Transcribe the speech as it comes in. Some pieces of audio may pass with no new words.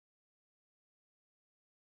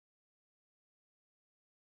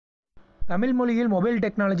தமிழ் மொழியில் mobile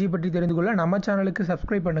technology பற்றி தெரிந்து கொள்ள நம்ம சேனலுக்கு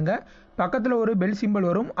சப்ஸ்கிரைப் பண்ணுங்கள். பக்கத்தில் ஒரு பெல் சிம்பல்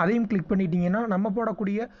வரும், அதையும் கிளிக் பண்ணிட்டீங்கன்னா நம்ம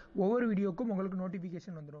போடக்கூடிய ஒவ்வொரு வீடியோக்கும் உங்களுக்கு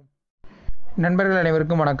நோட்டிஃபிகேஷன் வந்துடும். நண்பர்கள்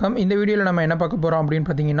அனைவருக்கும் வணக்கம். இந்த வீடியோவில் நம்ம என்ன பார்க்க போகிறோம் அப்படின்னு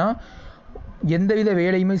பார்த்தீங்கன்னா, எந்தவித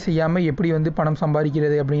வேலையுமே செய்யாமல் எப்படி பணம்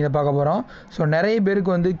சம்பாதிக்கிறது அப்படிங்கிறத பார்க்க போகிறோம். ஸோ நிறைய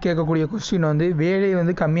பேருக்கு கேட்கக்கூடிய கொஸ்டின்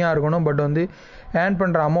வேலை கம்மியாக இருக்கணும், பட் ஏர்ன்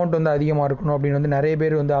பண்ணுற அமௌண்ட் அதிகமாக இருக்கணும் அப்படின்னு நிறைய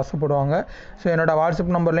பேர் ஆசைப்படுவாங்க. ஸோ என்னோடய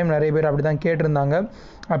வாட்ஸ்அப் நம்பர்லேயும் நிறைய பேர் அப்படி தான் கேட்டிருந்தாங்க.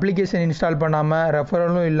 அப்ளிகேஷன் இன்ஸ்டால் பண்ணாமல்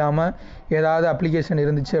ரெஃபரலும் இல்லாமல் ஏதாவது அப்ளிகேஷன்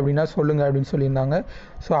இருந்துச்சு அப்படின்னா சொல்லுங்கள் அப்படின்னு சொல்லியிருந்தாங்க.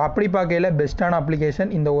 ஸோ அப்படி பார்க்கையில் பெஸ்ட்டான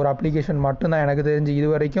அப்ளிகேஷன் இந்த ஒரு அப்ளிகேஷன் மட்டும்தான் எனக்கு தெரிஞ்சு இது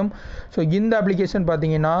வரைக்கும். ஸோ இந்த அப்ளிகேஷன்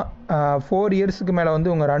பார்த்தீங்கன்னா 4 இயர்ஸுக்கு மேலே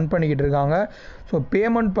உங்க ரன் பண்ணிக்கிட்டு இருக்காங்க. ஸோ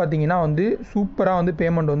பேமெண்ட் பார்த்தீங்கன்னா சூப்பராக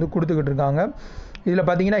பேமெண்ட் கொடுத்துக்கிட்டு இருக்காங்க. இதில்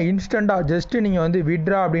பார்த்தீங்கன்னா இன்ஸ்டண்ட்டாக ஜஸ்ட்டு நீங்கள்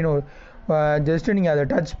விட்ரா அப்படின்னு ஒரு ஜஸ்ட்டு நீங்கள் அதை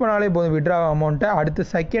டச் பண்ணாலே போதும், விட்ரா அமௌண்ட்டை அடுத்த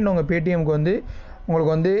செகண்ட் உங்கள் பேடிஎம்க்கு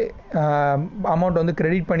உங்களுக்கு அமௌண்ட்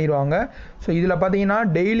கிரெடிட் பண்ணிடுவாங்க. ஸோ இதில் பார்த்தீங்கன்னா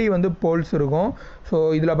டெய்லி போல்ஸ் இருக்கும். ஸோ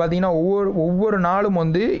இதில் பார்த்தீங்கன்னா ஒவ்வொரு நாளும்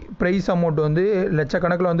ப்ரைஸ் அமௌண்ட்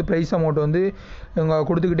லட்சக்கணக்கில் ப்ரைஸ் அமௌண்ட் இவங்க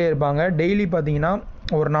கொடுத்துக்கிட்டே இருப்பாங்க. டெய்லி பார்த்தீங்கன்னா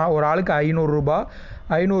ஒரு ஆளுக்கு 500 ரூபா,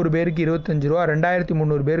 500 பேருக்கு 25 ரூபா,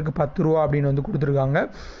 2300 பேருக்கு 10 ரூபா அப்படின்னு கொடுத்துருக்காங்க.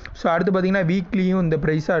 ஸோ அடுத்து பார்த்தீங்கன்னா வீக்லியும் இந்த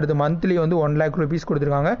ப்ரைஸ், அடுத்து மந்த்லி 1 lakh rupees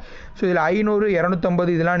கொடுத்துருக்காங்க. ஸோ இதில் 500,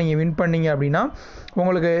 250 இதெல்லாம் நீங்கள் வின் பண்ணீங்க அப்படின்னா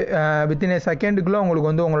உங்களுக்கு வித்தின் செகண்டுக்குள்ளே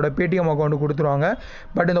உங்களுக்கு உங்களோட பேடிஎம் அக்கௌண்ட் கொடுத்துருவாங்க.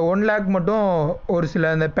 பட் இந்த 1 lakh மட்டும் ஒரு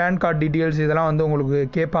சில இந்த பேன் கார்டு டீட்டெயில்ஸ் இதெல்லாம் உங்களுக்கு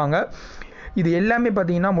கேட்பாங்க. இது எல்லாமே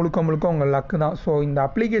பார்த்தீங்கன்னா முழுக்க உங்கள் லக்கு தான். ஸோ இந்த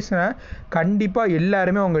அப்ளிகேஷனை கண்டிப்பாக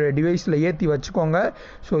எல்லாருமே உங்கள் டிவைஸில் ஏற்றி வச்சுக்கோங்க.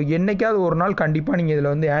 ஸோ என்றைக்காவது ஒரு நாள் கண்டிப்பாக நீங்கள்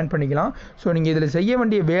இதில் ஏர்ன் பண்ணிக்கலாம். ஸோ நீங்கள் இதில் செய்ய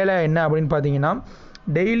வேண்டிய வேலை என்ன அப்படின்னு பார்த்தீங்கன்னா,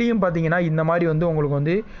 டெய்லியும் பார்த்தீங்கன்னா இந்த மாதிரி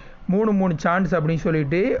உங்களுக்கு 3 சான்ஸ் அப்படின்னு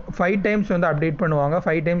சொல்லிட்டு 5 டைம்ஸ் அப்டேட் பண்ணுவாங்க.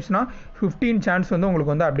 5 டைம்ஸ்னால் 15 சான்ஸ்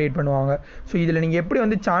உங்களுக்கு அப்டேட் பண்ணுவாங்க. ஸோ இதில் நீங்கள்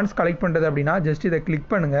எப்படி சான்ஸ் கலெக்ட் பண்ணுறது அப்படின்னா, ஜஸ்ட் இதை கிளிக்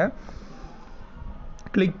பண்ணுங்கள்.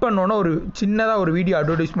 கிளிக் பண்ணோன்னே ஒரு சின்னதாக ஒரு வீடியோ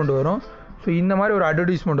அட்வர்டைஸ்மெண்ட் வரும். ஸோ இந்த மாதிரி ஒரு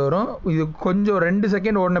அட்வர்டைஸ்மெண்ட் வரும். இது கொஞ்சம் 2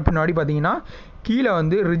 செகண்ட் ஓடின பின்னாடி பார்த்தீங்கன்னா கீழே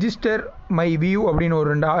ரிஜிஸ்டர் மை வியூ அப்படின்னு ஒரு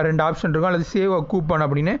ரெண்டு ஆப்ஷன் இருக்கும், அல்லது சேவ் அ கூப்பன்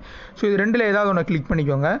அப்படின்னு. ஸோ இது ரெண்டில் ஏதாவது ஒன்று கிளிக்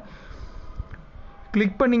பண்ணிக்கோங்க.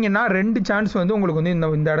 கிளிக் பண்ணிங்கன்னா 2 சான்ஸ் உங்களுக்கு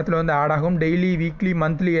இந்த இடத்துல ஆட் ஆகும். டெய்லி, வீக்லி,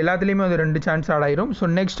 மந்த்லி எல்லாத்துலேயுமே 2 சான்ஸ் ஆட் ஆகிரும். ஸோ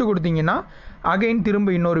நெக்ஸ்ட்டு கொடுத்தீங்கன்னா அகைன்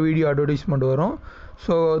திரும்ப இன்னொரு வீடியோ அட்வர்டைஸ்மெண்ட் வரும்.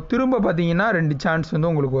 ஸோ திரும்ப பார்த்தீங்கன்னா 2 சான்ஸ்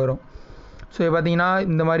உங்களுக்கு வரும். ஸோ பார்த்தீங்கன்னா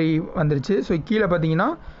இந்த மாதிரி வந்துருச்சு. ஸோ கீழே பார்த்தீங்கன்னா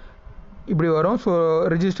இப்படி வரும். ஸோ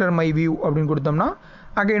ரிஜிஸ்டர் மை வியூ அப்படின்னு கொடுத்தோம்னா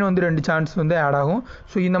அகைன் 2 சான்ஸ் ஆட் ஆகும்.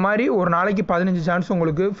 ஸோ இந்த மாதிரி ஒரு நாளைக்கு 15 சான்ஸ்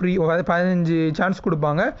உங்களுக்கு ஃப்ரீ, 15 சான்ஸ்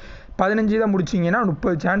கொடுப்பாங்க. 15 தான் முடிச்சிங்கன்னா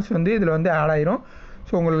 30 சான்ஸ் இதில் ஆட் ஆயிரும்.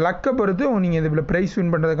 ஸோ உங்களுக்கு லக்கை பொறுத்து நீங்கள் இதில் ப்ரைஸ்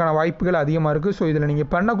வின் பண்ணுறதுக்கான வாய்ப்புகள் அதிகமாக இருக்குது. ஸோ இதில்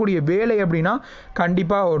நீங்கள் பண்ணக்கூடிய வேலை அப்படின்னா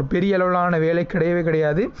கண்டிப்பாக ஒரு பெரிய அளவிலான வேலை கிடையவே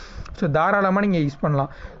கிடையாது. ஸோ தாராளமாக நீங்கள் யூஸ்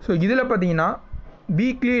பண்ணலாம். ஸோ இதில் பார்த்தீங்கன்னா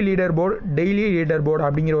weekly leader board, daily leader board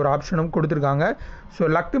அப்படிங்கிற ஒரு ஆப்ஷனும் கொடுத்துருக்காங்க. ஸோ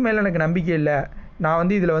லக்கு மேலே எனக்கு நம்பிக்கை இல்லை,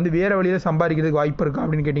 நான் இதில் வேறு வழியில் சம்பாதிக்கிறதுக்கு வாய்ப்பு இருக்கா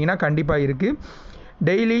அப்படின்னு கேட்டிங்கன்னா கண்டிப்பாக இருக்குது.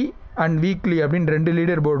 டெய்லி அண்ட் வீக்லி அப்படின்னு 2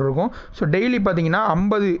 லீடர் போர்டு இருக்கும். ஸோ டெய்லி பார்த்தீங்கன்னா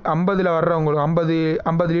 50 வர்றவங்களுக்கு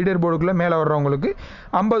 50 லீடர் போர்டுக்குள்ளே மேலே வர்றவங்களுக்கு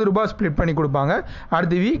 50 ரூபா ஸ்ப்ளிட் பண்ணி கொடுப்பாங்க.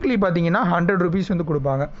 அடுத்து வீக்லி பார்த்தீங்கன்னா 100 rupees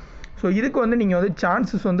கொடுப்பாங்க. ஸோ இதுக்கு நீங்கள்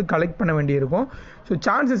சான்சஸ் கலெக்ட் பண்ண வேண்டியிருக்கும். ஸோ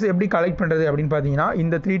சான்சஸ் எப்படி கலெக்ட் பண்ணுறது அப்படின்னு பார்த்தீங்கன்னா,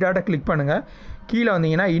 இந்த 3 டாட்டை கிளிக் பண்ணுங்கள். கீழே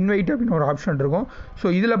வந்தீங்கன்னா இன்வைட் அப்படின்னு ஒரு ஆப்ஷன் இருக்கும். ஸோ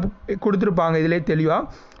இதில் கொடுத்துருப்பாங்க இதிலே தெளிவாக,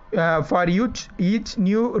 for each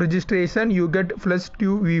new registration you get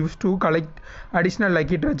 +2 views to collect additional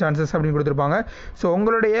lucky draw chances அப்படின்னு கொடுத்துருப்பாங்க. ஸோ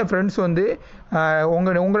உங்களுடைய ஃப்ரெண்ட்ஸ்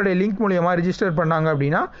உங்களுடைய லிங்க் மூலியமாக ரிஜிஸ்டர் பண்ணாங்க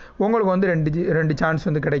அப்படின்னா உங்களுக்கு 2 சான்ஸ்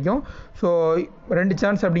கிடைக்கும். ஸோ 2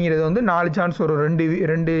 சான்ஸ் அப்படிங்கிறது 4 சான்ஸ் வரும்.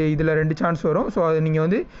 இதில் 2 சான்ஸ் வரும். ஸோ அது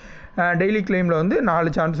நீங்கள் டெய்லி கிளைமில்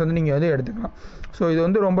 4 சான்ஸ் நீங்கள் எடுத்துக்கலாம். ஸோ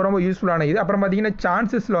இது ரொம்ப யூஸ்ஃபுல்லான இது. அப்புறம் பார்த்தீங்கன்னா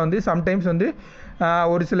சான்சஸில் சம்டைம்ஸ்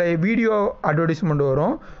ஒரு சில வீடியோ அட்வர்டைஸ்மெண்ட்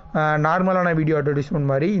வரும், நார்மலான வீடியோ அட்வர்டைஸ்மெண்ட்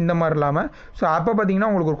மாதிரி, இந்த மாதிரி இல்லாமல். ஸோ அப்போ பார்த்தீங்கன்னா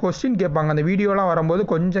உங்களுக்கு ஒரு கொஸ்டின் கேட்பாங்க. அந்த வீடியோலாம் வரும்போது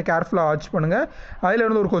கொஞ்சம் கேர்ஃபுல்லாக வாட்ச் பண்ணுங்கள்.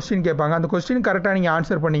 அதில் ஒரு கொஸ்டின் கேட்பாங்க. அந்த கொஸ்டின் கரெக்டாக நீங்கள்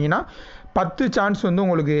ஆன்சர் பண்ணிங்கன்னா 10 சான்ஸ்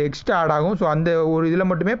உங்களுக்கு எக்ஸ்ட்ரா ஆட் ஆகும். ஸோ அந்த ஒரு இதில்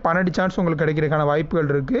மட்டுமே 12 சான்ஸ் உங்களுக்கு கிடைக்கிறதுக்கான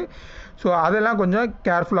வாய்ப்புகள் இருக்குது. ஸோ அதெல்லாம் கொஞ்சம்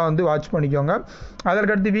கேர்ஃபுல்லாக வாட்ச் பண்ணிக்கோங்க.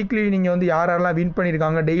 அதற்கடுத்து வீக்லி நீங்கள் யாரெல்லாம் வின்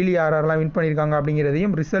பண்ணியிருக்காங்க, டெய்லி யாரெல்லாம் வின் பண்ணியிருக்காங்க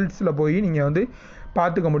அப்படிங்கிறதையும் ரிசல்ட்ஸில் போய் நீங்கள்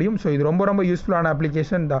பார்த்துக்க முடியும். ஸோ இது ரொம்ப யூஸ்ஃபுல்லான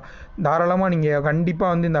அப்ளிகேஷன். தாராளமாக நீங்கள்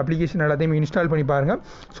கண்டிப்பாக இந்த அப்ளிகேஷன் எல்லாத்தையும் இன்ஸ்டால் பண்ணி பாருங்கள்.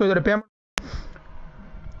 ஸோ இதோட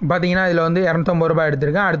பார்த்தீங்கன்னா இதில் வந்து ரூ. 250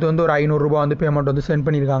 எடுத்திருக்கேன். அடுத்து வந்து ஒரு ரூ. 500 வந்து பேமெண்ட் வந்து சென்ட்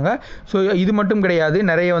பண்ணியிருக்காங்க. ஸோ இது மட்டும் கிடையாது,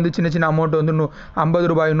 நிறைய வந்து சின்ன சின்ன அமௌண்ட் வந்து ரூ. 50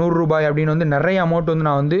 ரூ. 100 அப்படின்னு வந்து நிறைய அமௌண்ட் வந்து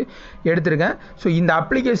நான் வந்து எடுத்திருக்கேன். ஸோ இந்த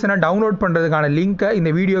அப்ளிகேஷனை டவுன்லோட் பண்ணுறதுக்கான லிங்க்கை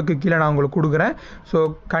இந்த வீடியோக்கு கீழே நான் உங்களுக்கு கொடுக்குறேன். ஸோ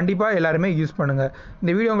கண்டிப்பாக எல்லாருமே யூஸ் பண்ணுங்கள்.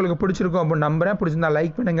 இந்த வீடியோ உங்களுக்கு பிடிச்சிருக்கும் அப்படின்னு நம்புகிறேன். பிடிச்சிருந்தா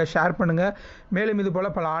லைக் பண்ணுங்கள், ஷேர் பண்ணுங்கள். மேலும் இது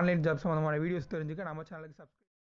போல் பல ஆன்லைன் ஜாப் சம்மந்தமான வீடியோஸ் தெரிஞ்சுக்க நம்ம சேனலுக்கு